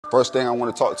First thing I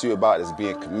want to talk to you about is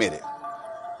being committed.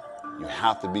 You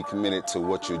have to be committed to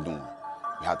what you're doing.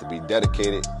 You have to be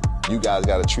dedicated. You guys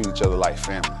got to treat each other like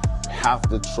family. You have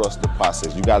to trust the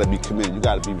process. You got to be committed. You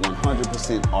got to be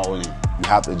 100% all in. You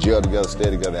have to gel together, stay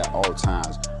together at all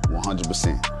times,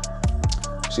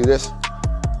 100%. See this?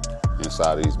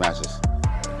 Inside of these matches,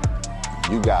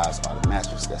 you guys are the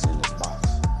matches that's in this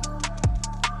box.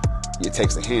 It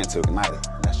takes a hand to ignite it,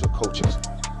 and that's your coaches.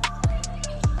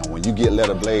 And when you get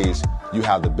letter blades, you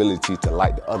have the ability to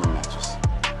light the other matches,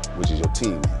 which is your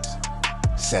teammates.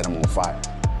 Set them on fire.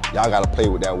 Y'all got to play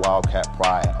with that Wildcat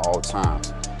pride at all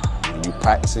times. When you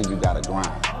practicing, you got to grind.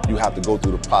 You have to go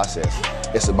through the process.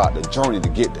 It's about the journey to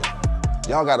get there.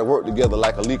 Y'all got to work together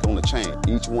like a link on the chain.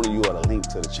 Each one of you are the link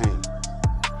to the chain.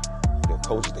 Your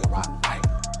coaches, they riding right.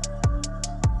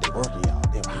 They working y'all.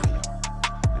 They riding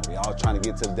y'all. And we all trying to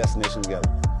get to the destination together.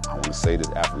 I want to say this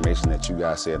affirmation that you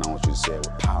guys said, and I want you to say it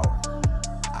with power.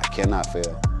 I cannot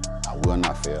fail. I will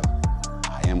not fail.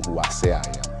 I am who I say I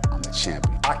am. I'm a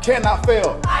champion. I cannot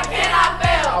fail. I cannot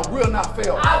fail. I will not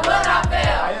fail. I will not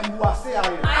fail. I am who I say I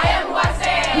am. I am who I say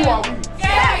I am. Who are we?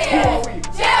 Champions. Who are we?